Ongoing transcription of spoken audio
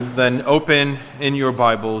Then open in your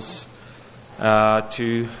Bibles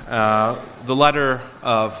to the letter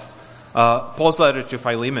of Paul's letter to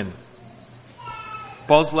Philemon.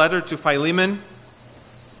 Paul's letter to Philemon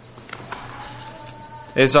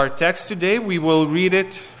is our text today. We will read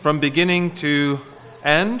it from beginning to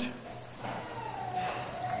end,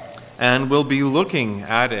 and we'll be looking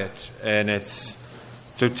at it in its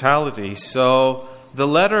totality. So, the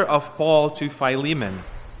letter of Paul to Philemon.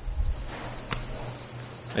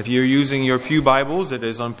 If you're using your pew Bibles, it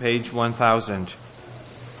is on page 1000.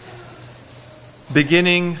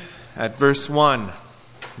 Beginning at verse 1,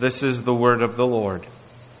 this is the word of the Lord.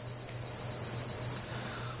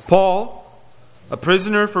 Paul, a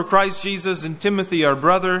prisoner for Christ Jesus, and Timothy, our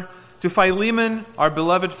brother, to Philemon, our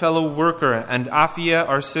beloved fellow worker, and Apphia,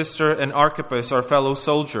 our sister, and Archippus, our fellow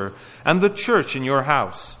soldier, and the church in your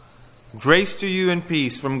house. Grace to you and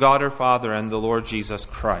peace from God our Father and the Lord Jesus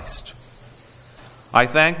Christ. I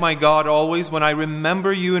thank my God always when I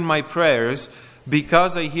remember you in my prayers,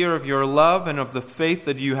 because I hear of your love and of the faith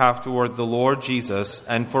that you have toward the Lord Jesus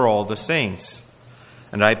and for all the saints.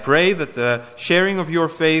 And I pray that the sharing of your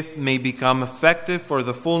faith may become effective for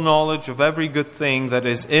the full knowledge of every good thing that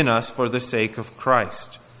is in us for the sake of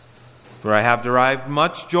Christ. For I have derived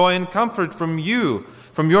much joy and comfort from you,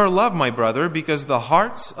 from your love, my brother, because the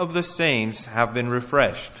hearts of the saints have been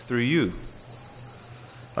refreshed through you.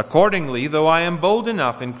 Accordingly, though I am bold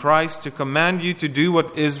enough in Christ to command you to do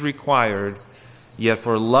what is required, yet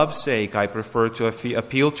for love's sake I prefer to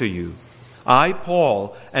appeal to you. I,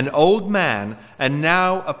 Paul, an old man, and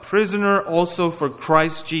now a prisoner also for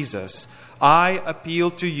Christ Jesus, I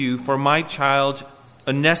appeal to you for my child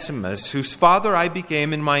Onesimus, whose father I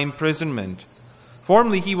became in my imprisonment.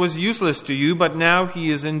 Formerly he was useless to you, but now he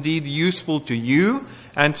is indeed useful to you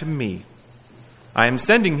and to me. I am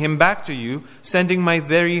sending him back to you, sending my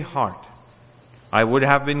very heart. I would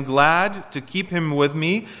have been glad to keep him with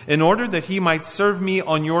me in order that he might serve me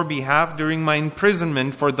on your behalf during my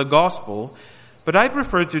imprisonment for the gospel, but I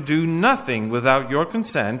prefer to do nothing without your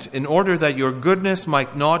consent in order that your goodness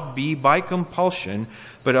might not be by compulsion,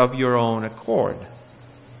 but of your own accord.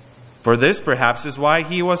 For this perhaps is why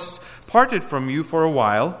he was parted from you for a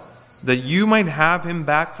while, that you might have him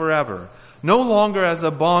back forever, no longer as a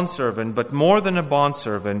bondservant, but more than a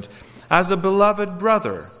bondservant, as a beloved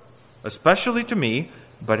brother, especially to me,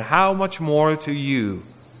 but how much more to you,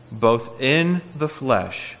 both in the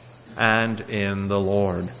flesh and in the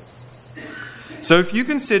Lord. So if you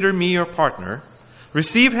consider me your partner,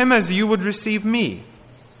 receive him as you would receive me.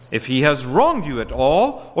 If he has wronged you at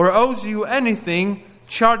all, or owes you anything,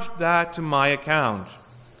 charge that to my account.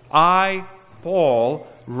 I, Paul,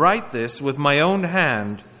 write this with my own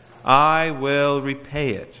hand. I will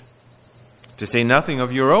repay it. To say nothing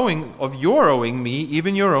of your owing me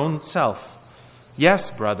even your own self.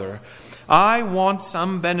 Yes, brother, I want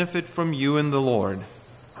some benefit from you in the Lord.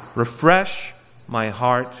 Refresh my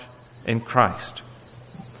heart in Christ.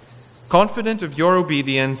 Confident of your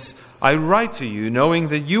obedience, I write to you, knowing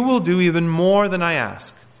that you will do even more than I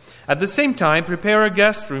ask. At the same time, prepare a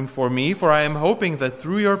guest room for me, for I am hoping that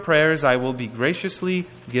through your prayers I will be graciously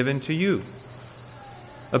given to you.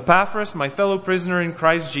 Epaphras, my fellow prisoner in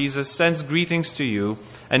Christ Jesus, sends greetings to you,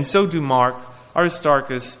 and so do Mark,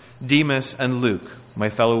 Aristarchus, Demas, and Luke, my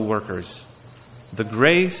fellow workers. The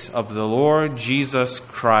grace of the Lord Jesus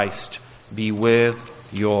Christ be with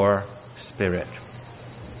your spirit.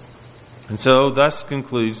 And so thus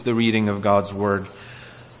concludes the reading of God's word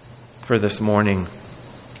for this morning.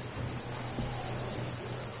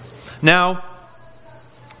 Now,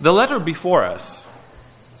 the letter before us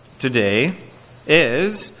today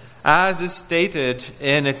is, as is stated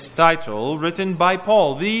in its title, written by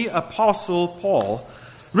Paul, the Apostle Paul,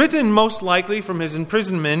 written most likely from his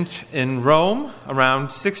imprisonment in Rome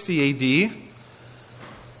around 60 AD,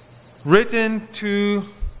 written to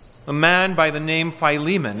a man by the name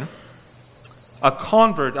Philemon, a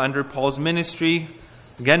convert under Paul's ministry,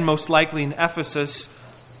 again most likely in Ephesus,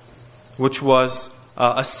 which was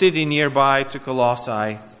a city nearby to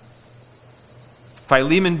Colossae.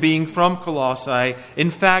 Philemon being from Colossae, in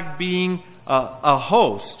fact being a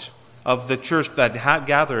host of the church that had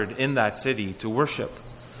gathered in that city to worship.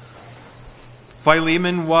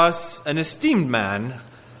 Philemon was an esteemed man,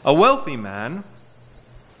 a wealthy man,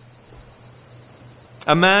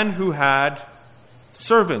 a man who had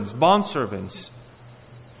servants, bondservants,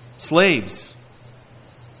 slaves.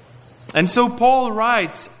 And so Paul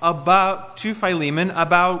writes to Philemon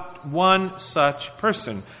about one such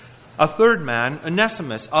person. A third man,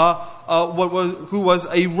 Onesimus, who was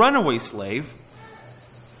a runaway slave,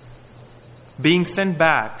 being sent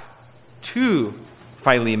back to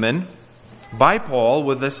Philemon by Paul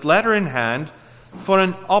with this letter in hand for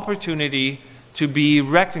an opportunity to be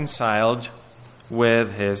reconciled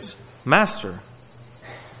with his master.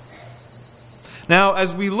 Now,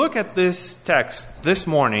 as we look at this text this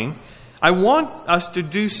morning, I want us to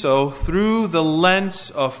do so through the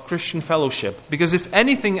lens of Christian fellowship. Because if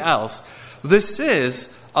anything else, this is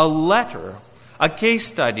a letter, a case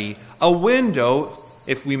study, a window,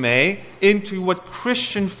 if we may, into what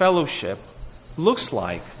Christian fellowship looks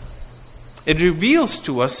like. It reveals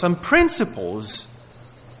to us some principles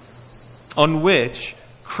on which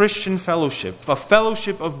Christian fellowship, a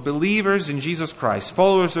fellowship of believers in Jesus Christ,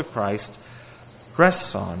 followers of Christ,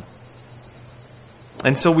 rests on.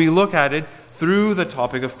 And so we look at it through the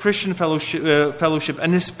topic of Christian fellowship,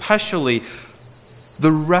 and especially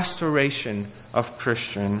the restoration of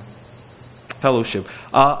Christian fellowship.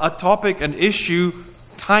 A topic, an issue,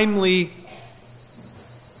 timely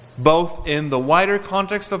both in the wider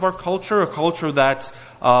context of our culture, a culture that's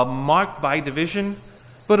marked by division,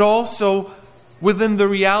 but also within the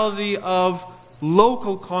reality of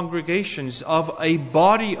local congregations, of a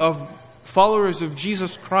body of followers of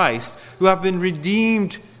Jesus Christ who have been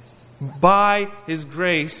redeemed by His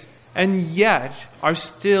grace and yet are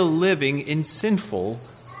still living in sinful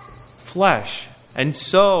flesh. And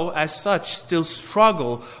so, as such, still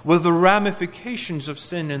struggle with the ramifications of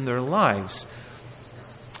sin in their lives.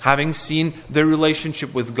 Having seen their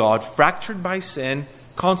relationship with God fractured by sin,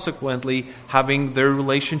 consequently having their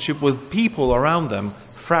relationship with people around them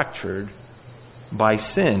fractured by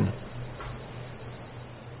sin.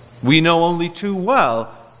 We know only too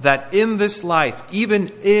well that in this life, even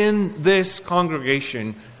in this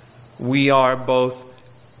congregation, we are both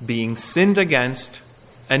being sinned against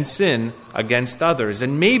and sin against others.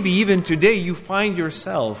 And maybe even today you find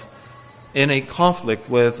yourself in a conflict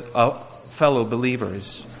with fellow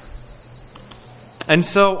believers. And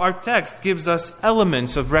so our text gives us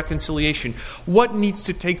elements of reconciliation. What needs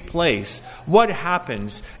to take place? What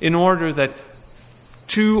happens in order that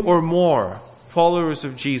two or more followers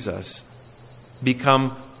of Jesus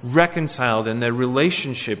become reconciled and their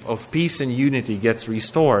relationship of peace and unity gets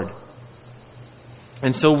restored?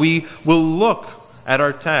 And so we will look at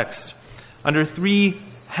our text under three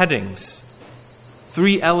headings,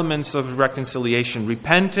 three elements of reconciliation: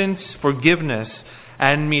 repentance, forgiveness,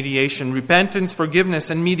 and mediation. Repentance, forgiveness,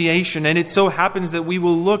 and mediation. And it so happens that we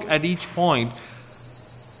will look at each point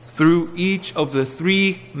through each of the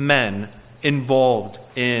three men involved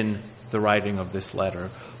in the writing of this letter: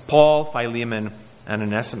 Paul, Philemon, and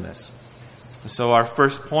Onesimus. So our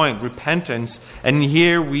first point, repentance. And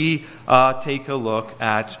here we take a look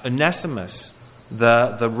at Onesimus,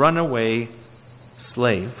 the runaway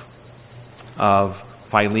slave of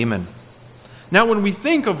Philemon. Now, when we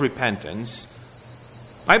think of repentance,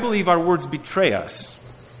 I believe our words betray us.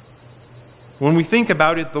 When we think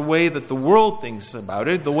about it the way that the world thinks about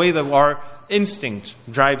it, the way that our instinct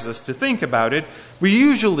drives us to think about it, we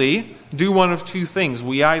usually do one of two things.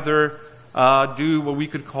 We either do what we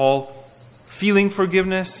could call feeling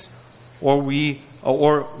forgiveness or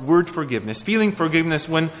word forgiveness. Feeling forgiveness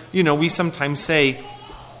when, we sometimes say,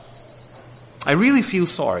 I really feel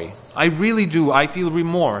sorry. I really do. I feel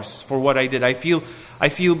remorse for what I did. I feel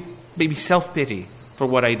maybe self-pity for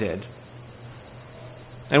what I did.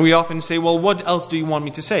 And we often say, well, what else do you want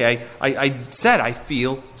me to say? I said I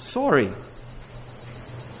feel sorry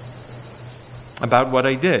about what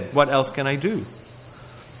I did. What else can I do?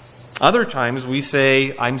 Other times we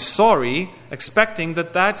say, I'm sorry, expecting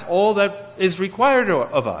that that's all that is required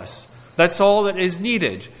of us. That's all that is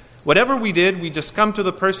needed. Whatever we did, we just come to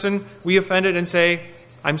the person we offended and say,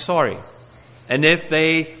 I'm sorry. And if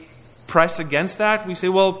they press against that, we say,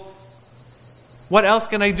 well, what else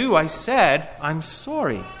can I do? I said, I'm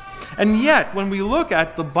sorry. And yet, when we look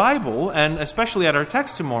at the Bible, and especially at our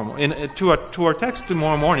text to our text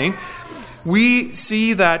tomorrow morning, we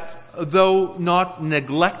see that though not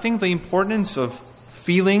neglecting the importance of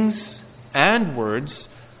feelings and words,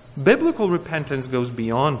 biblical repentance goes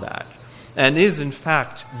beyond that and is in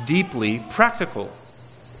fact deeply practical.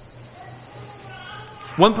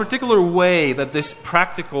 One particular way that this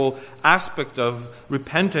practical aspect of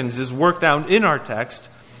repentance is worked out in our text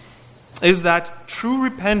is that true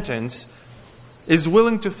repentance is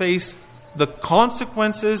willing to face the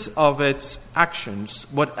consequences of its actions,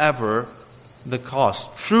 whatever the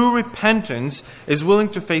cost. True repentance is willing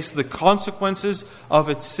to face the consequences of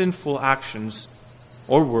its sinful actions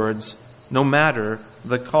or words, no matter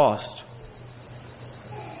the cost.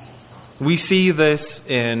 We see this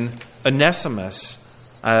in Onesimus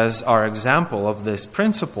as our example of this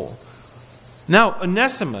principle. Now,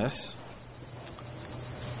 Onesimus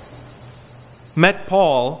met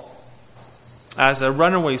Paul as a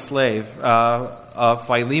runaway slave of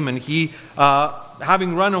Philemon. He,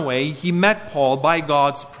 having run away, he met Paul by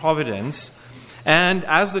God's providence, and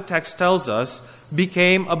as the text tells us,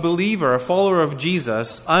 became a believer, a follower of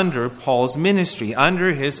Jesus under Paul's ministry,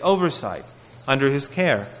 under his oversight, under his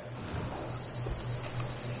care.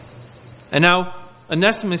 And now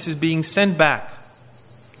Onesimus is being sent back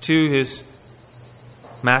to his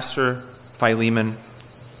master Philemon.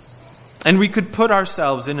 And we could put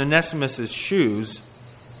ourselves in Onesimus' shoes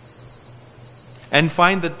and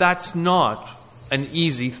find that that's not an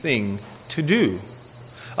easy thing to do.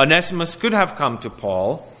 Onesimus could have come to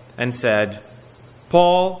Paul and said,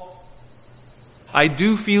 Paul, I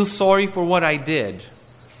do feel sorry for what I did.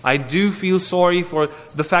 I do feel sorry for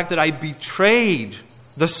the fact that I betrayed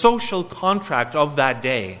the social contract of that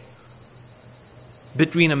day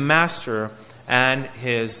between a master and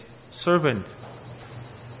his servant.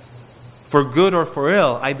 For good or for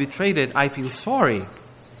ill, I betrayed it. I feel sorry.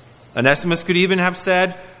 Onesimus could even have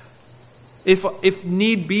said, if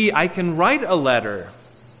need be, I can write a letter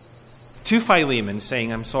to Philemon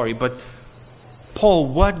saying I'm sorry. But Paul,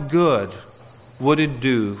 what good would it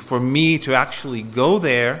do for me to actually go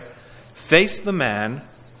there, face the man,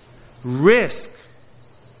 risk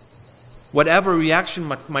whatever reaction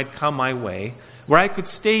might come my way, where I could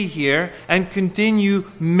stay here and continue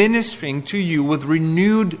ministering to you with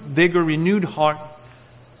renewed vigor, renewed heart,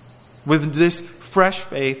 with this fresh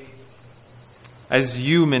faith as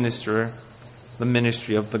you minister the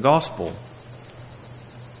ministry of the gospel.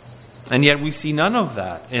 And yet we see none of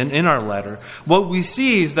that in our letter. What we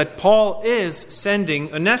see is that Paul is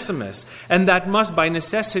sending Onesimus, and that must by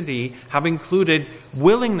necessity have included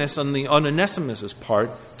willingness on Onesimus'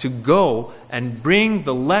 part to go and bring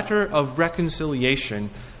the letter of reconciliation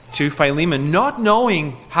to Philemon, not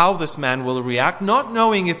knowing how this man will react, not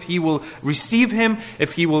knowing if he will receive him,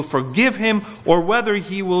 if he will forgive him, or whether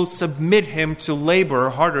he will submit him to labor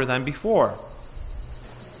harder than before.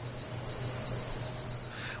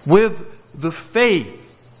 With the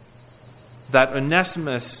faith that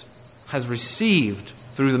Onesimus has received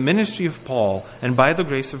through the ministry of Paul and by the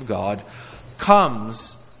grace of God,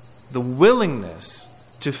 comes the willingness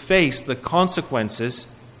to face the consequences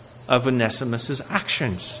of Onesimus'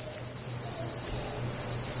 actions.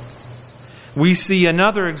 We see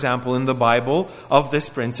another example in the Bible of this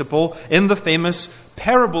principle in the famous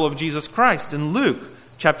parable of Jesus Christ in Luke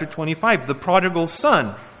chapter 25, the prodigal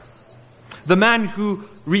son. The man who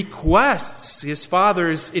requests his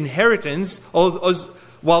father's inheritance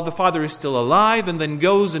while the father is still alive, and then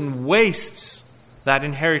goes and wastes that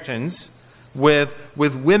inheritance with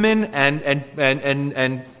women and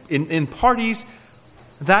in parties.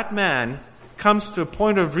 That man comes to a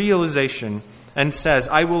point of realization and says,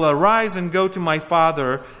 I will arise and go to my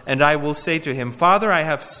father, and I will say to him, Father, I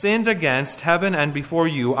have sinned against heaven and before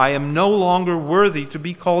you. I am no longer worthy to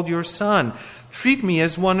be called your son. Treat me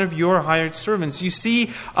as one of your hired servants. You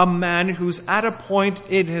see a man who's at a point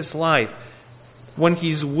in his life when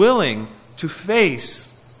he's willing to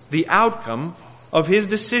face the outcome of his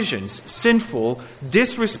decisions, sinful,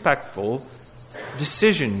 disrespectful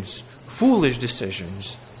decisions, foolish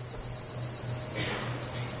decisions.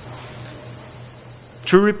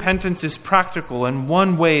 True repentance is practical, and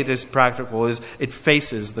one way it is practical is it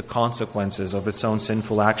faces the consequences of its own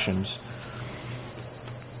sinful actions.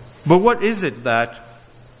 But what is it that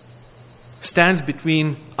stands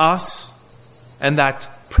between us and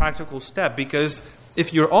that practical step? Because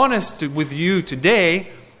if you're honest with you today,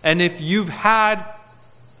 and if you've had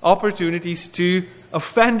opportunities to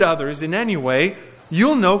offend others in any way,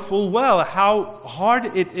 you'll know full well how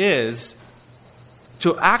hard it is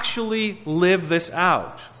to actually live this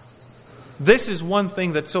out. This is one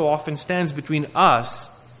thing that so often stands between us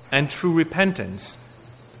and true repentance,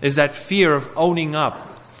 is that fear of owning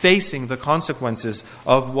up, facing the consequences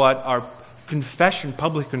of what our confession,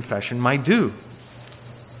 public confession, might do.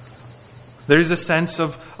 There is a sense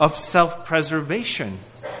of self-preservation.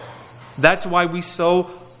 That's why we so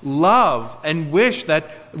love and wish that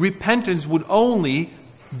repentance would only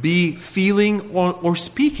be feeling or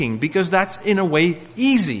speaking, because that's in a way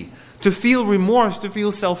easy. To feel remorse, to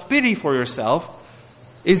feel self-pity for yourself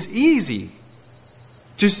is easy.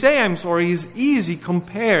 To say I'm sorry is easy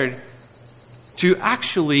compared to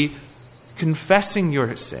actually confessing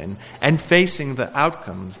your sin and facing the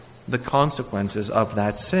outcomes, the consequences of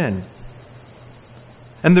that sin.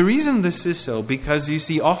 And the reason this is so, because you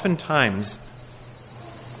see, oftentimes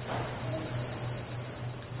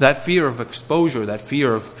that fear of exposure, that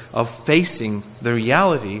fear of facing the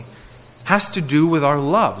reality, has to do with our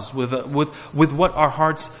loves, with what our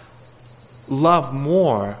hearts love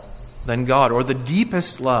more than God, or the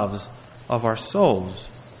deepest loves of our souls.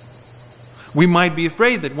 We might be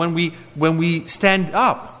afraid that when we stand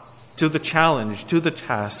up to the challenge, to the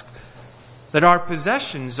task, that our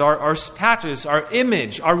possessions, our status, our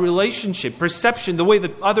image, our relationship, perception, the way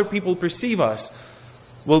that other people perceive us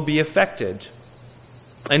will be affected.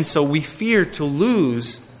 And so we fear to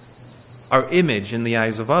lose our image in the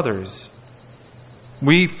eyes of others.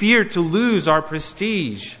 We fear to lose our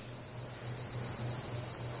prestige.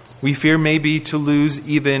 We fear maybe to lose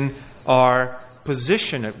even our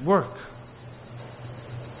position at work.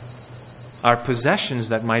 Our possessions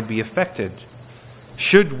that might be affected.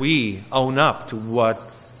 Should we own up to what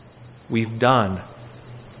we've done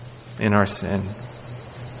in our sin?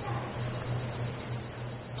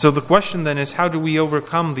 So the question then is, how do we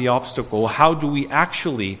overcome the obstacle? How do we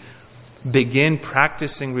actually begin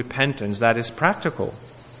practicing repentance that is practical?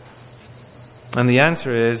 And the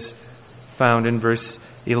answer is found in verse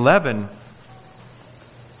 11.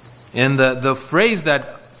 In the phrase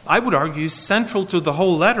that I would argue is central to the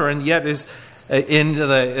whole letter, and yet is in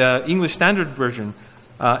the English Standard Version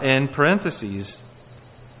in parentheses,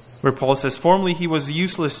 where Paul says, "Formerly he was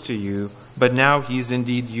useless to you, but now he is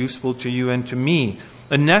indeed useful to you and to me."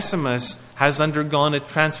 Onesimus has undergone a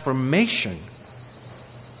transformation.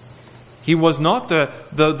 He was not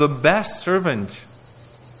the best servant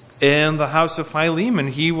in the house of Philemon.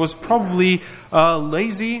 He was probably a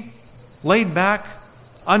lazy, laid-back,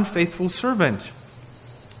 unfaithful servant.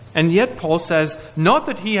 And yet Paul says, not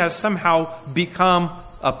that he has somehow become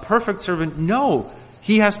a perfect servant. No,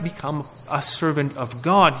 he has become a servant of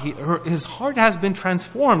God. His heart has been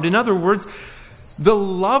transformed. In other words, the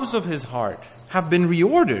loves of his heart have been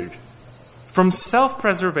reordered from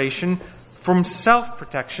self-preservation, from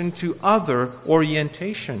self-protection to other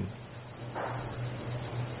orientation.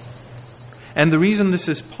 And the reason this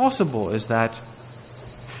is possible is that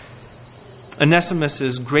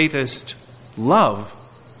Onesimus' greatest love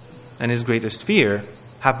and his greatest fear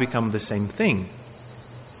have become the same thing.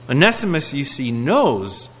 Onesimus, you see,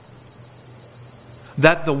 knows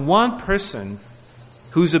that the one person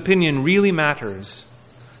whose opinion really matters,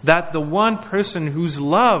 that the one person whose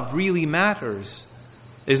love really matters,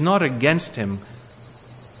 is not against him,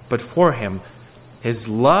 but for him. His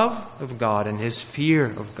love of God and his fear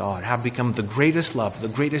of God have become the greatest love, the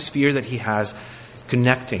greatest fear that he has,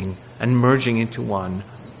 connecting and merging into one,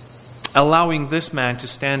 allowing this man to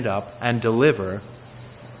stand up and deliver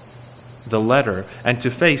the letter and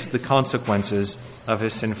to face the consequences of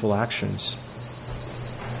his sinful actions.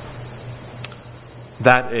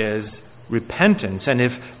 That is repentance. And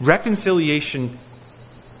if reconciliation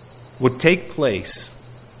would take place,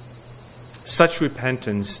 such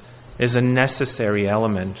repentance is a necessary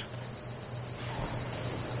element.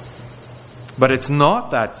 But it's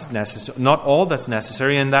not all that's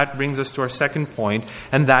necessary, and that brings us to our second point,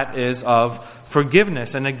 and that is of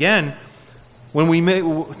forgiveness. And again, when we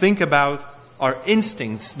think about our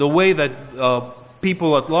instincts, the way that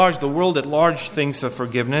people at large, the world at large, thinks of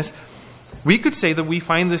forgiveness, we could say that we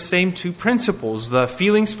find the same two principles, the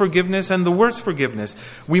feelings forgiveness and the words forgiveness.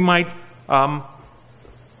 We might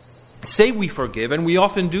say we forgive, and we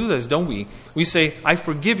often do this, don't we? We say, I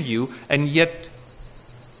forgive you, and yet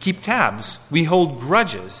keep tabs. We hold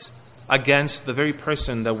grudges against the very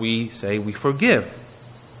person that we say we forgive.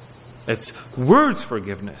 It's words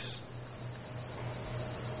forgiveness.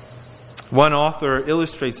 One author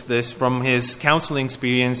illustrates this from his counseling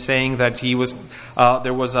experience, saying that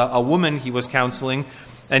there was a woman he was counseling,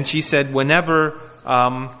 and she said whenever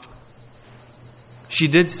she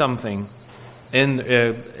did something,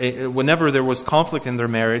 whenever there was conflict in their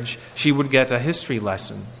marriage, she would get a history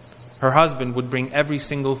lesson. Her husband would bring every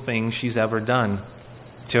single thing she's ever done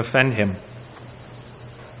to offend him.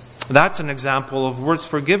 That's an example of words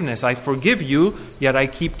forgiveness. I forgive you, yet I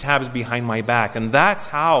keep tabs behind my back. And that's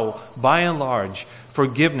how, by and large,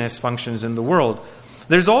 forgiveness functions in the world.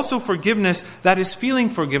 There's also forgiveness that is feeling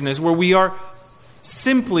forgiveness, where we are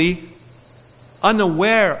simply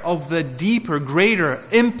unaware of the deeper, greater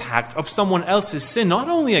impact of someone else's sin, not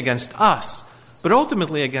only against us, but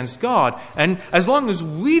ultimately against God. And as long as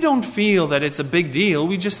we don't feel that it's a big deal,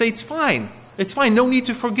 we just say, it's fine. It's fine. No need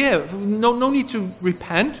to forgive. No need to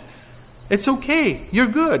repent. It's okay. You're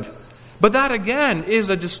good. But that again is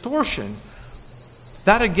a distortion.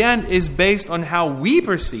 That again is based on how we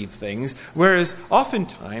perceive things, whereas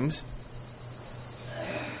oftentimes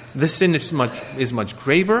the sin is much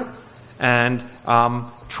graver and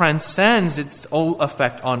transcends its own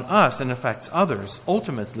effect on us and affects others,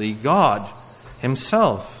 ultimately God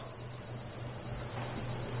Himself.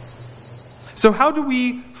 So how do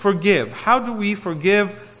we forgive? How do we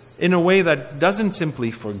forgive in a way that doesn't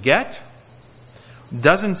simply forget,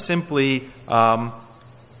 doesn't simply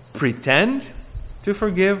pretend to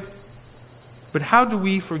forgive, but how do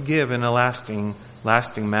we forgive in a lasting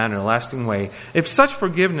manner, a lasting way? If such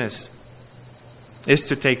forgiveness is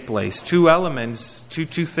to take place, two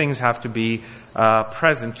things have to be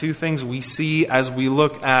present. Two things we see as we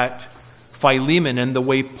look at Philemon and the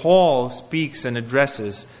way Paul speaks and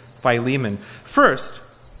addresses Philemon. First,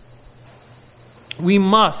 we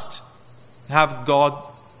must have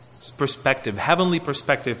God's perspective, heavenly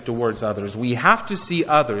perspective towards others. We have to see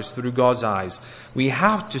others through God's eyes. We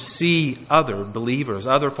have to see other believers,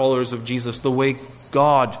 other followers of Jesus, the way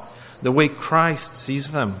God, the way Christ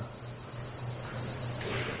sees them.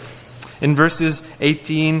 In verses 8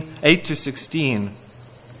 to 16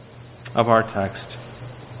 of our text,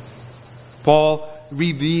 Paul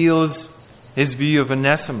reveals his view of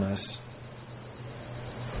Onesimus.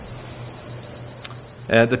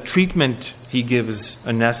 The treatment he gives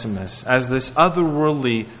Onesimus as this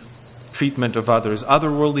otherworldly treatment of others,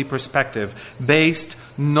 otherworldly perspective, based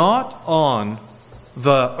not on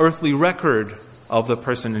the earthly record of the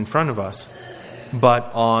person in front of us,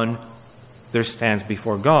 but on their stance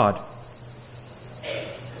before God.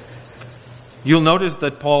 You'll notice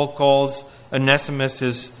that Paul calls Onesimus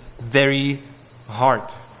his very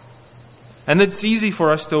heart. And it's easy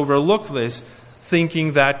for us to overlook this,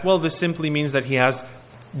 thinking that, well, this simply means that he has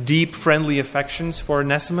deep, friendly affections for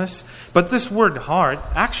Onesimus. But this word heart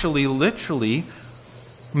actually literally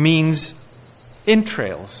means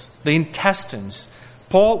entrails, the intestines.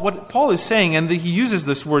 What Paul is saying, and he uses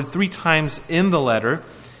this word 3 times in the letter,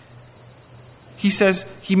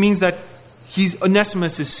 he means that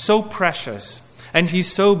Onesimus is so precious, and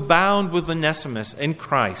he's so bound with Onesimus in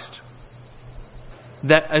Christ,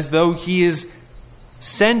 that as though he is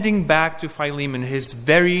sending back to Philemon his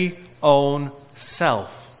very own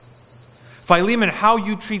self. Philemon, how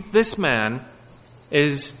you treat this man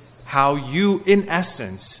is how you, in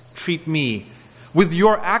essence, treat me. With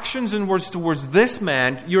your actions and words towards this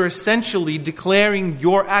man, you're essentially declaring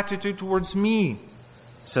your attitude towards me,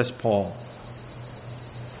 says Paul.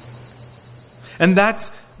 And that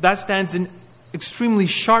stands in extremely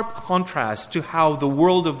sharp contrast to how the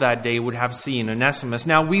world of that day would have seen Onesimus.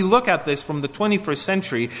 Now, we look at this from the 21st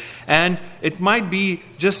century, and it might be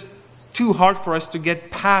just too hard for us to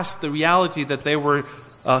get past the reality that they were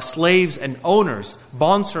slaves and owners,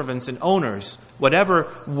 bondservants and owners. Whatever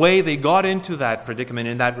way they got into that predicament,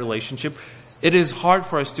 in that relationship, it is hard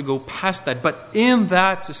for us to go past that. But in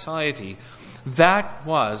that society, that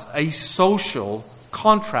was a social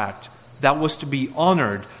contract that was to be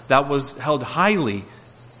honored, that was held highly.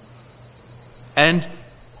 And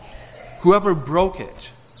whoever broke it,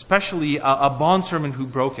 especially a bondservant who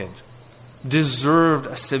broke it, deserved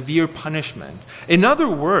a severe punishment. In other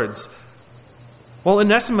words, while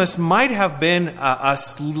Onesimus might have been a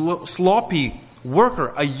sloppy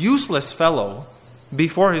worker, a useless fellow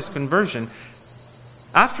before his conversion,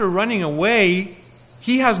 after running away,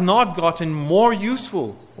 he has not gotten more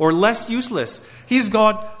useful or less useless. He's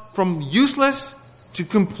got from useless to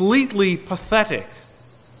completely pathetic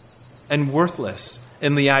and worthless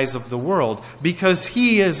in the eyes of the world, because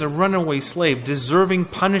he is a runaway slave, deserving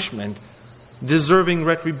punishment, deserving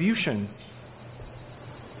retribution.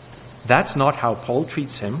 That's not how Paul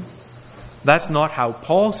treats him. That's not how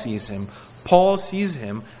Paul sees him. Paul sees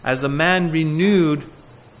him as a man renewed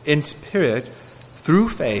in spirit through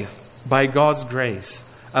faith by God's grace,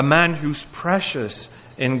 a man who's precious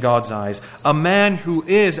in God's eyes, a man who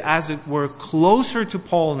is, as it were, closer to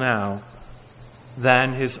Paul now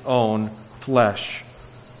than his own flesh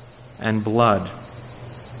and blood.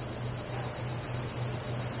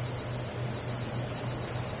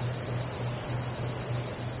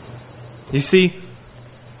 You see,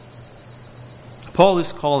 Paul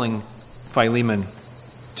is calling Philemon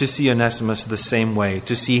to see Onesimus the same way,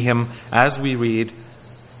 to see him, as we read,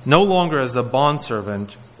 no longer as a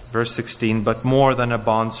bondservant, verse 16, but more than a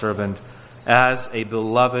bondservant, as a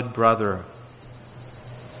beloved brother.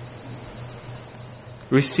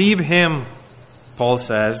 Receive him, Paul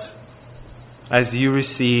says, as you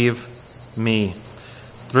receive me.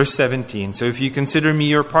 Verse 17, so if you consider me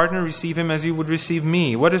your partner, receive him as you would receive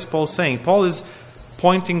me. What is Paul saying? Paul is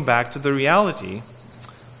pointing back to the reality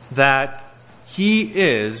that he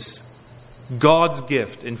is God's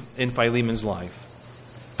gift in Philemon's life.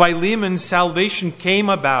 Philemon's salvation came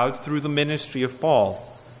about through the ministry of Paul.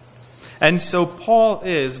 And so Paul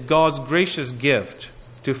is God's gracious gift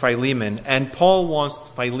to Philemon, and Paul wants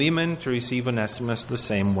Philemon to receive Onesimus the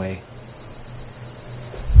same way.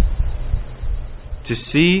 To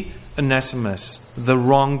see Onesimus, the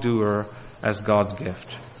wrongdoer, as God's gift.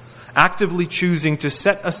 Actively choosing to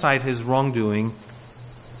set aside his wrongdoing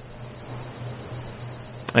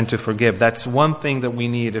and to forgive. That's one thing that we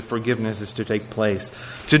need if forgiveness is to take place,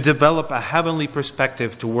 to develop a heavenly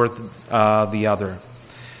perspective toward the other.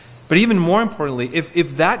 But even more importantly,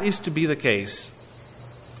 if that is to be the case,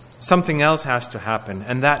 something else has to happen,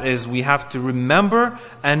 and that is we have to remember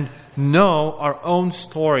and know our own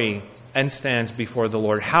story and stance before the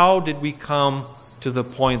Lord. How did we come to the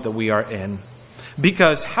point that we are in?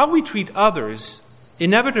 Because how we treat others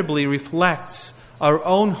inevitably reflects our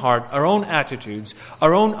own heart, our own attitudes,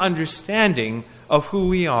 our own understanding of who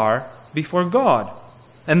we are before God.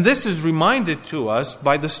 And this is reminded to us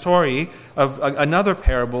by the story of another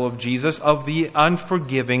parable of Jesus, of the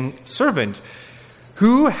unforgiving servant,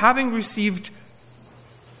 who, having received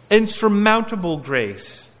insurmountable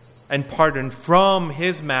grace and pardon from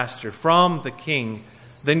his master, from the king,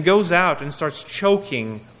 then goes out and starts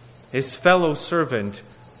choking his fellow servant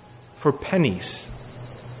for pennies.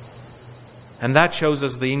 And that shows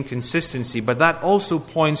us the inconsistency, but that also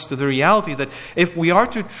points to the reality that if we are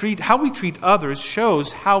to treat, how we treat others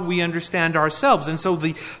shows how we understand ourselves. And so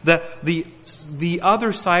the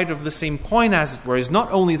other side of the same coin, as it were, is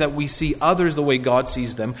not only that we see others the way God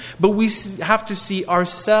sees them, but we have to see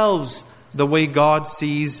ourselves the way God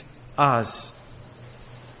sees us.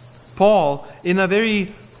 Paul, in a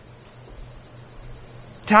very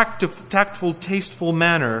tactful, tasteful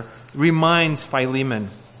manner, reminds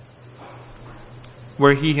Philemon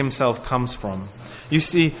where he himself comes from. You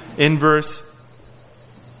see, in verse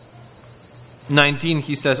 19,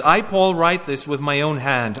 he says, I, Paul, write this with my own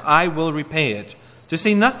hand. I will repay it. To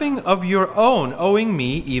say nothing of your own, owing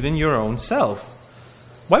me even your own self.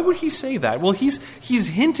 Why would he say that? Well, he's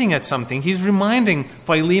hinting at something. He's reminding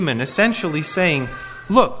Philemon, essentially saying,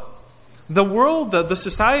 look, the world, the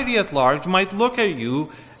society at large might look at you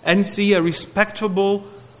and see a respectable,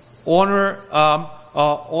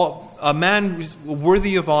 a man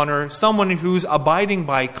worthy of honor, someone who's abiding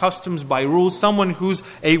by customs, by rules, someone who's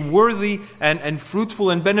a worthy and fruitful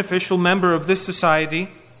and beneficial member of this society.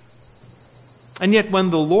 And yet when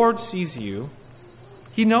the Lord sees you,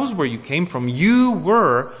 He knows where you came from. You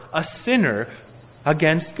were a sinner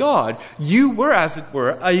against God. You were, as it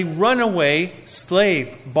were, a runaway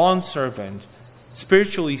slave, bondservant,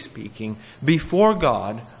 spiritually speaking, before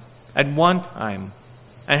God at one time,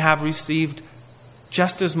 and have received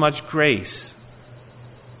just as much grace.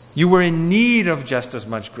 You were in need of just as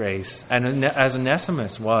much grace as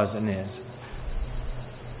Onesimus was and is.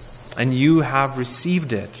 And you have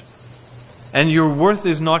received it. And your worth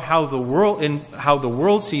is not how the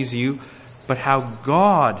world sees you, but how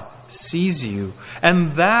God sees you.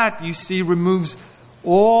 And that, you see, removes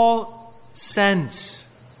all sense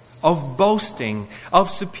of boasting, of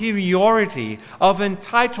superiority, of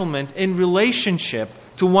entitlement in relationship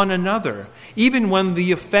to one another. Even when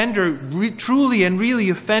the offender truly and really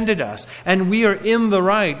offended us and we are in the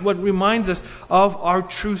right, what reminds us of our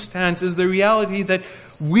true stance is the reality that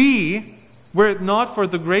we, were it not for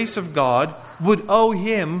the grace of God, would owe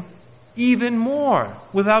Him even more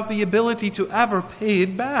without the ability to ever pay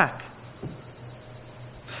it back.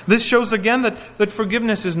 This shows again that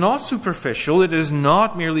forgiveness is not superficial. It is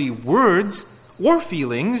not merely words or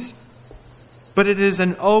feelings, but it is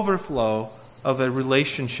an overflow of a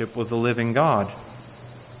relationship with the living God.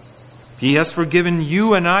 He has forgiven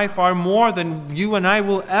you and I far more than you and I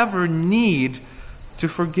will ever need to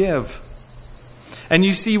forgive. And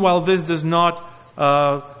you see, while this does not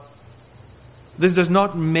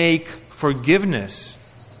make forgiveness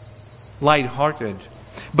lighthearted,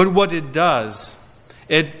 but what it does,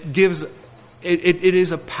 it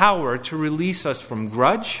is a power to release us from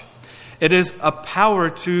grudge. It is a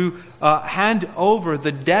power to hand over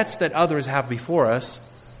the debts that others have before us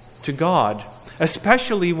to God,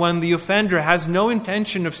 especially when the offender has no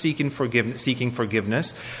intention of seeking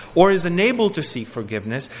forgiveness or is unable to seek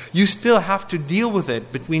forgiveness. You still have to deal with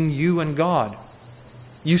it between you and God.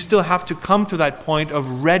 You still have to come to that point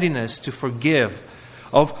of readiness to forgive,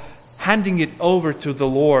 of handing it over to the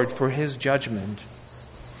Lord for His judgment.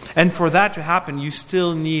 And for that to happen, you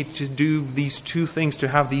still need to do these two things, to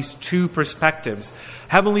have these two perspectives.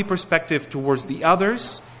 Heavenly perspective towards the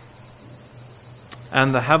others,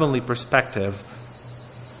 and the heavenly perspective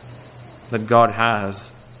that God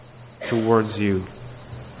has towards you.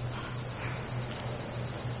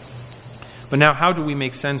 But now, how do we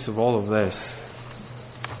make sense of all of this?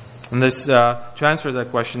 And this, to answer that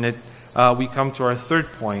question, we come to our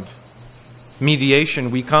third point.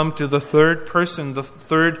 Mediation. We come to the third person, the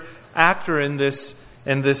third actor in this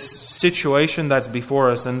situation that's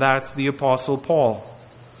before us, and that's the Apostle Paul.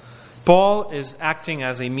 Paul is acting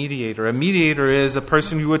as a mediator. A mediator is a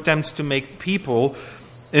person who attempts to make people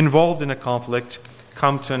involved in a conflict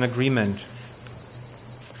come to an agreement.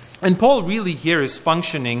 And Paul really here is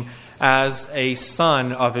functioning as a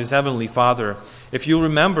son of his heavenly Father. If you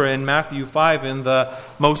remember in Matthew 5, in the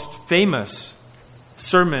most famous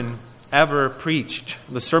sermon ever preached,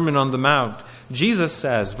 the Sermon on the Mount, Jesus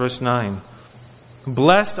says, verse 9,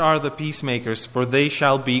 "Blessed are the peacemakers, for they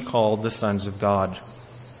shall be called the sons of God."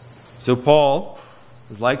 So Paul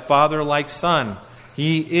is like father, like son.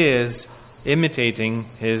 He is imitating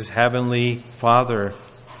his heavenly Father.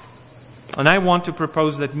 And I want to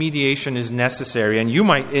propose that mediation is necessary. And you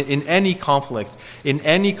might, in any conflict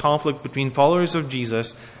between followers of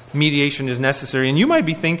Jesus, mediation is necessary. And you might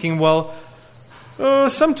be thinking, well,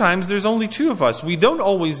 sometimes there's only two of us. We don't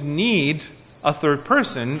always need a third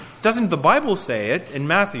person. Doesn't the Bible say it in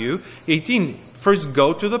Matthew 18? First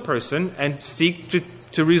go to the person and seek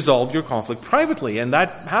to resolve your conflict privately. And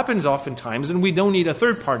that happens oftentimes, and we don't need a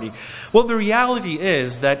third party. Well, the reality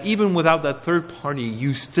is that even without that third party,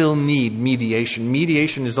 you still need mediation.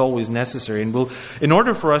 Mediation is always necessary. And in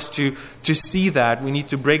order for us to see that, we need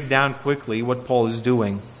to break down quickly what Paul is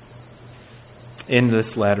doing in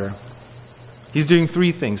this letter. He's doing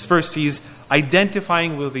three things. First, he's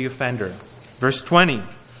identifying with the offender. Verse 20,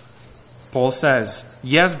 Paul says,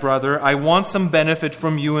 "Yes, brother, I want some benefit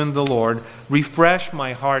from you in the Lord. Refresh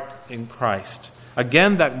my heart in Christ."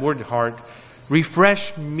 Again, that word heart.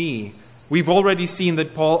 Refresh me. We've already seen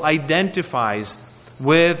that Paul identifies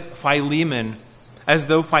with Philemon as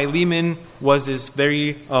though Philemon was his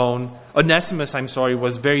very own, Onesimus,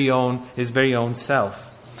 was his very own self.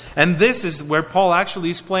 And this is where Paul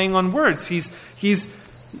actually is playing on words. He's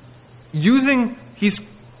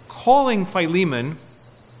calling Philemon,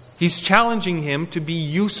 he's challenging him to be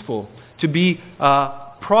useful, to be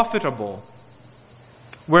profitable,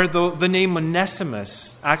 where the name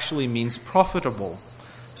Onesimus actually means profitable.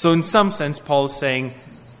 So in some sense, Paul is saying,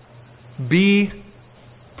 be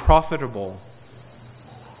profitable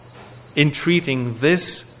in treating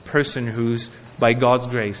this person who's, by God's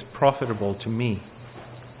grace, profitable to me.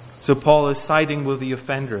 So Paul is siding with the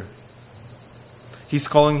offender. He's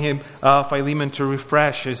calling him, Philemon, to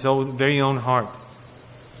refresh his very own heart,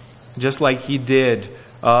 just like he did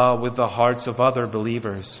with the hearts of other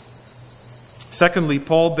believers. Secondly,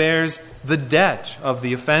 Paul bears the debt of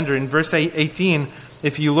the offender. In verse 18,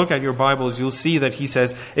 if you look at your Bibles, you'll see that he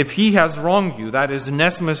says, "If he has wronged you," that is,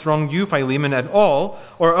 Onesimus wronged you, Philemon, at all,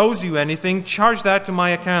 or owes you anything, charge that to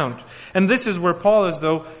my account. And this is where Paul, as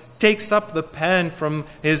though, takes up the pen from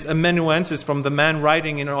his amanuensis, from the man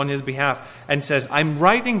writing on his behalf, and says, I'm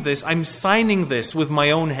writing this, I'm signing this with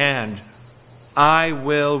my own hand. I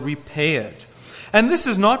will repay it. And this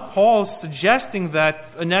is not Paul suggesting that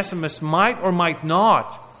Onesimus might or might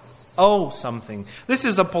not owe something. This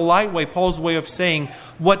is a polite way, Paul's way of saying,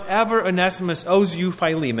 whatever Onesimus owes you,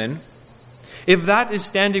 Philemon, if that is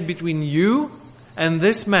standing between you and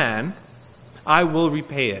this man, I will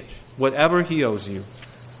repay it, whatever he owes you.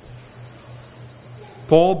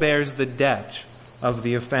 Paul bears the debt of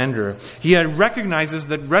the offender. He recognizes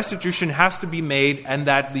that restitution has to be made and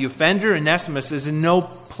that the offender, Onesimus, is in no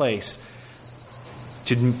place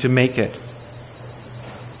to make it.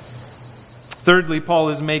 Thirdly, Paul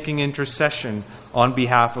is making intercession on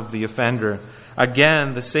behalf of the offender.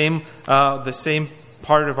 Again, the same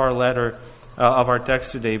part of our letter, of our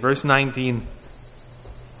text today. Verse 19,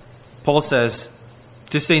 Paul says,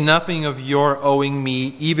 "To say nothing of your owing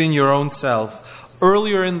me, even your own self."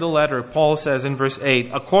 Earlier in the letter, Paul says in verse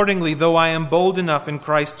 8, "Accordingly, though I am bold enough in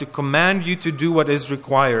Christ to command you to do what is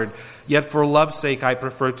required, yet for love's sake I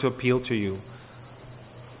prefer to appeal to you."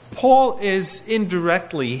 Paul is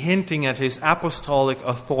indirectly hinting at his apostolic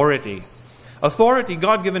authority. Authority,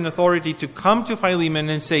 God-given authority to come to Philemon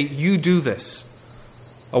and say, you do this.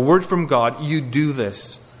 A word from God, you do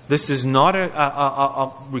this. This is not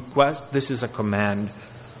a request, this is a command.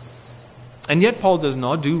 And yet Paul does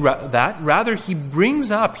not do that. Rather, he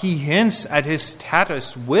hints at his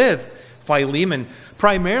status with Philemon,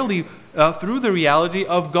 primarily through the reality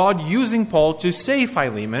of God using Paul to save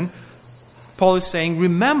Philemon. Paul is saying,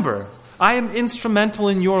 remember, I am instrumental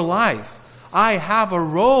in your life. I have a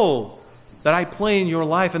role that I play in your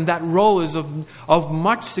life, and that role is of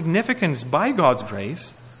much significance by God's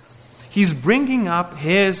grace. He's bringing up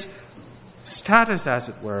his status, as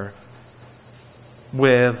it were,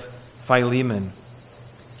 with Philemon.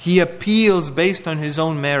 He appeals based on his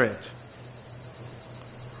own merit.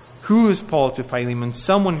 Who is Paul to Philemon?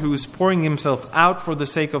 Someone who is pouring himself out for the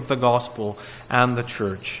sake of the gospel and the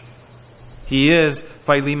church. He is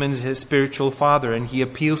Philemon's his spiritual father, and he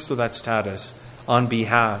appeals to that status on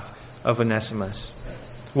behalf of Onesimus.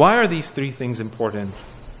 Why are these three things important?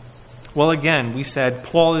 Well, again, we said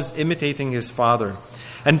Paul is imitating his father.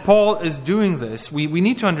 And Paul is doing this. We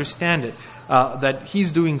need to understand it, that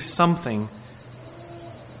he's doing something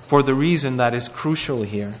for the reason that is crucial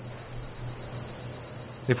here.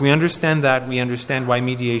 If we understand that, we understand why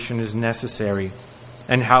mediation is necessary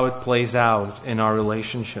and how it plays out in our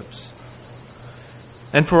relationships.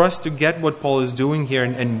 And for us to get what Paul is doing here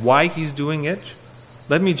and why he's doing it,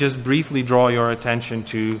 let me just briefly draw your attention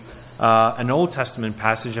to an Old Testament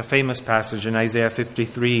passage, a famous passage in Isaiah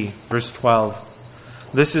 53, verse 12.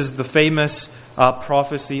 This is the famous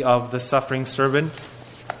prophecy of the suffering servant,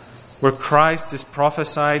 where Christ is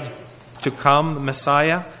prophesied to come, the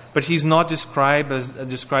Messiah, but he's not described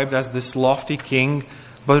as this lofty king,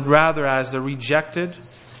 but rather as a rejected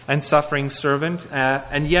and suffering servant.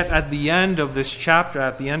 And yet at the end of this chapter,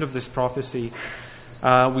 at the end of this prophecy,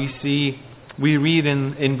 we read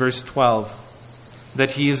in verse 12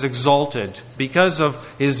 that he is exalted because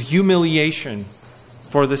of his humiliation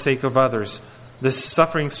for the sake of others. This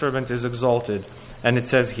suffering servant is exalted. And it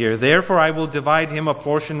says here, "Therefore I will divide him a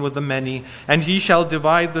portion with the many, and he shall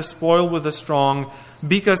divide the spoil with the strong,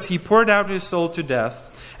 because he poured out his soul to death,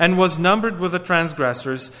 and was numbered with the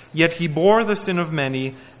transgressors, yet he bore the sin of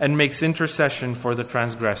many, and makes intercession for the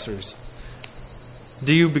transgressors."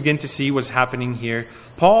 Do you begin to see what's happening here?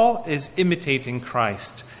 Paul is imitating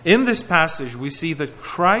Christ. In this passage, we see that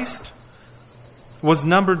Christ was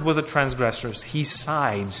numbered with the transgressors. He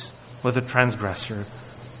sides with the transgressor.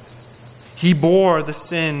 He bore the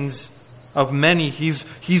sins of many.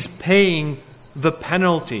 He's paying the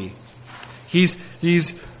penalty. He's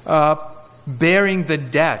bearing the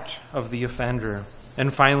debt of the offender.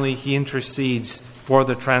 And finally, he intercedes for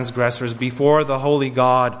the transgressors before the holy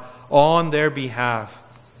God on their behalf.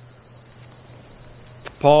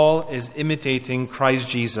 Paul is imitating Christ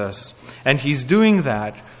Jesus. And he's doing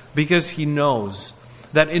that because he knows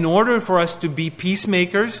that in order for us to be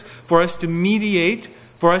peacemakers, for us to mediate,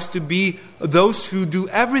 for us to be those who do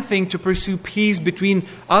everything to pursue peace between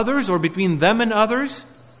others or between them and others,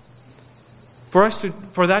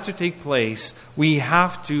 for that to take place, we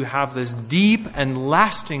have to have this deep and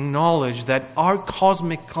lasting knowledge that our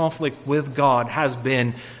cosmic conflict with God has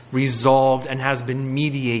been resolved and has been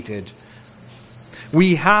mediated.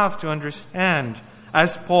 We have to understand,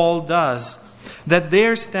 as Paul does, that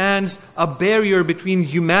there stands a barrier between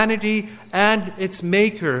humanity and its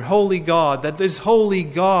maker, holy God, that this holy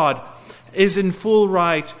God is in full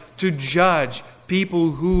right to judge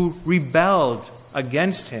people who rebelled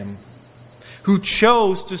against him, who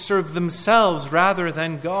chose to serve themselves rather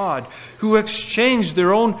than God, who exchanged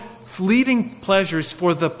their own fleeting pleasures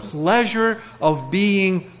for the pleasure of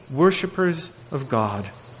being worshippers of God.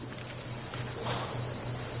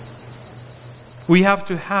 We have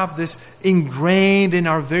to have this ingrained in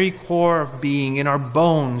our very core of being, in our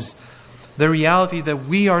bones, the reality that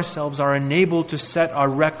we ourselves are unable to set our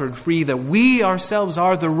record free, that we ourselves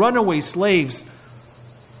are the runaway slaves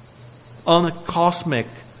on a cosmic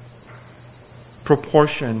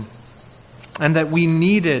proportion, and that we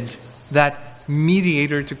needed that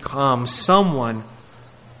mediator to come, someone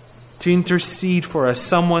to intercede for us,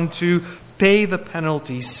 someone to pay the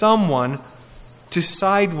penalty, someone to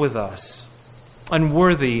side with us,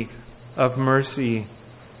 unworthy of mercy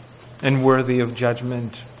and worthy of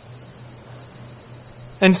judgment.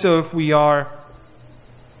 And so if we are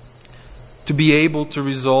to be able to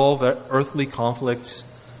resolve earthly conflicts,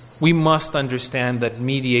 we must understand that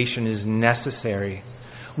mediation is necessary.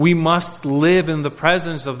 We must live in the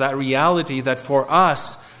presence of that reality that for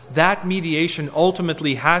us, that mediation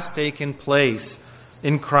ultimately has taken place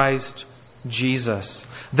in Christ Jesus.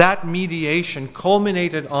 That mediation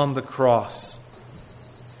culminated on the cross,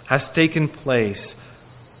 has taken place,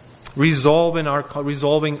 resolving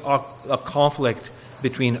a conflict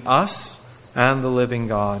between us and the living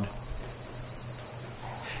God.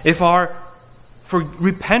 For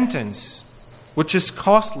repentance, which is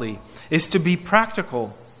costly, is to be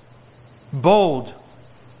practical, bold,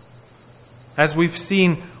 as we've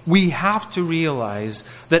seen, we have to realize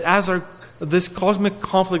that as this cosmic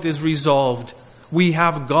conflict is resolved, we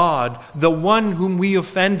have God, the one whom we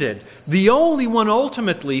offended, the only one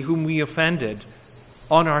ultimately whom we offended,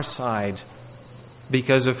 on our side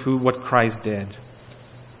because of what Christ did.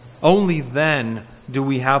 Only then do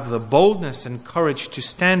we have the boldness and courage to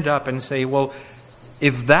stand up and say, well,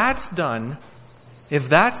 if that's done, if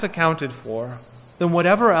that's accounted for, then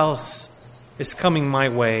whatever else is coming my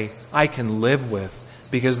way, I can live with,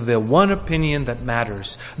 because the one opinion that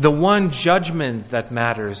matters, the one judgment that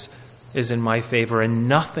matters, is in my favor, and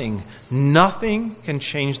nothing can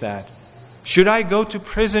change that. Should I go to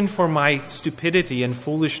prison for my stupidity and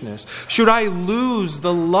foolishness? Should I lose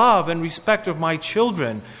the love and respect of my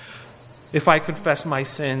children? if I confess my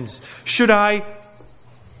sins? Should I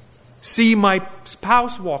see my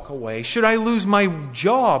spouse walk away? Should I lose my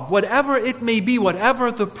job? Whatever it may be,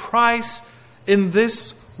 whatever the price in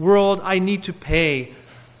this world I need to pay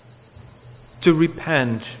to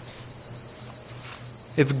repent.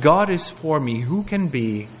 If God is for me, who can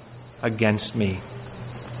be against me?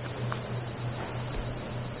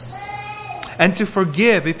 And to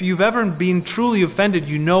forgive, if you've ever been truly offended,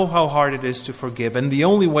 you know how hard it is to forgive. And the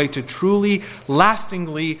only way to truly,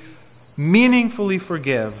 lastingly, meaningfully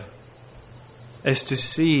forgive is to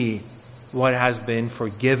see what has been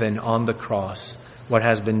forgiven on the cross, what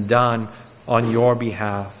has been done on your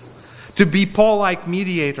behalf. To be Paul-like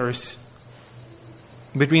mediators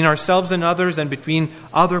between ourselves and others and between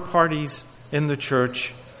other parties in the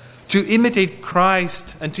church. To imitate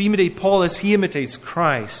Christ and to imitate Paul as he imitates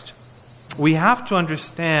Christ. We have to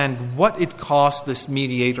understand what it cost this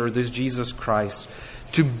mediator, this Jesus Christ,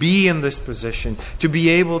 to be in this position, to be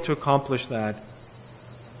able to accomplish that.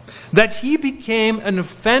 That he became an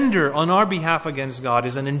offender on our behalf against God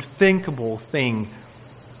is an unthinkable thing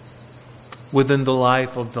within the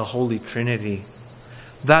life of the Holy Trinity.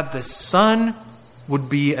 That the Son would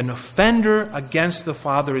be an offender against the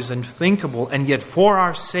Father is unthinkable, and yet for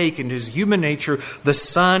our sake in his human nature, the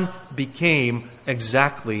Son became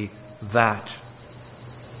exactly that.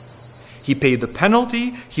 He paid the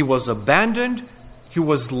penalty, he was abandoned, he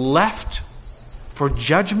was left for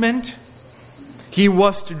judgment, he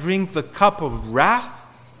was to drink the cup of wrath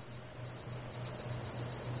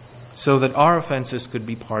so that our offenses could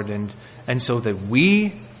be pardoned and so that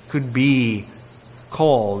we could be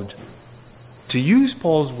called, to use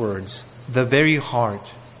Paul's words, the very heart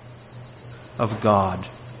of God,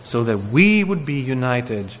 so that we would be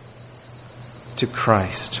united to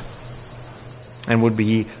Christ and would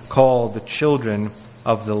be called the children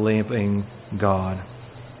of the living God.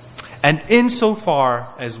 And insofar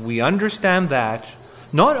as we understand that,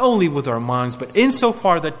 not only with our minds, but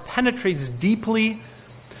insofar that penetrates deeply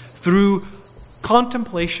through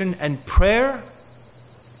contemplation and prayer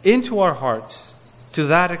into our hearts, to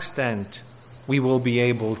that extent, we will be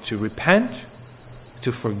able to repent,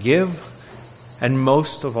 to forgive, and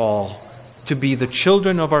most of all, to be the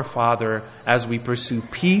children of our Father as we pursue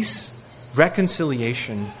peace,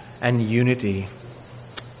 reconciliation, and unity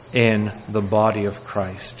in the body of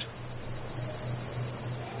Christ.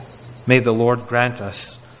 May the Lord grant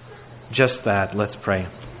us just that. Let's pray.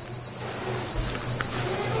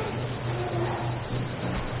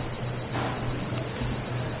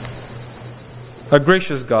 Our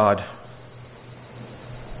gracious God,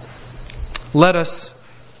 let us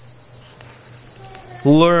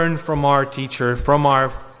learn from our teacher, from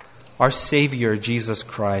our Savior, Jesus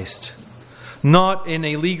Christ. Not in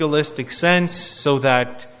a legalistic sense so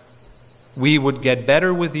that we would get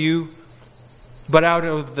better with you, but out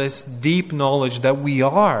of this deep knowledge that we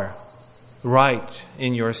are right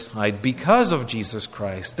in your sight because of Jesus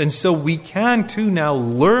Christ. And so we can too now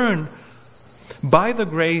learn by the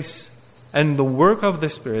grace and the work of the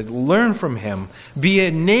Spirit, learn from Him, be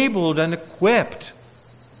enabled and equipped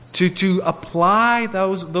to apply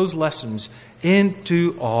those lessons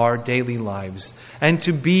into our daily lives and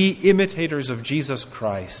to be imitators of Jesus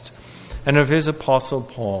Christ and of His Apostle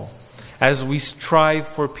Paul as we strive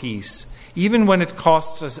for peace, even when it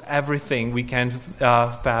costs us everything we can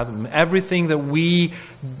fathom, everything that we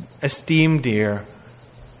esteem dear.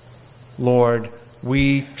 Lord,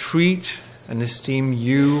 we treat and esteem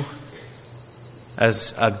You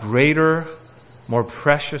as a greater, more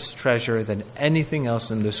precious treasure than anything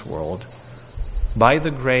else in this world, by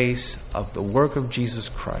the grace of the work of Jesus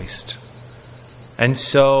Christ. And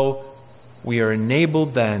so we are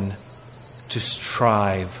enabled then to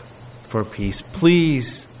strive for peace.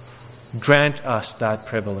 Please grant us that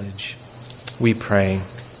privilege, we pray.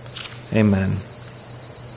 Amen.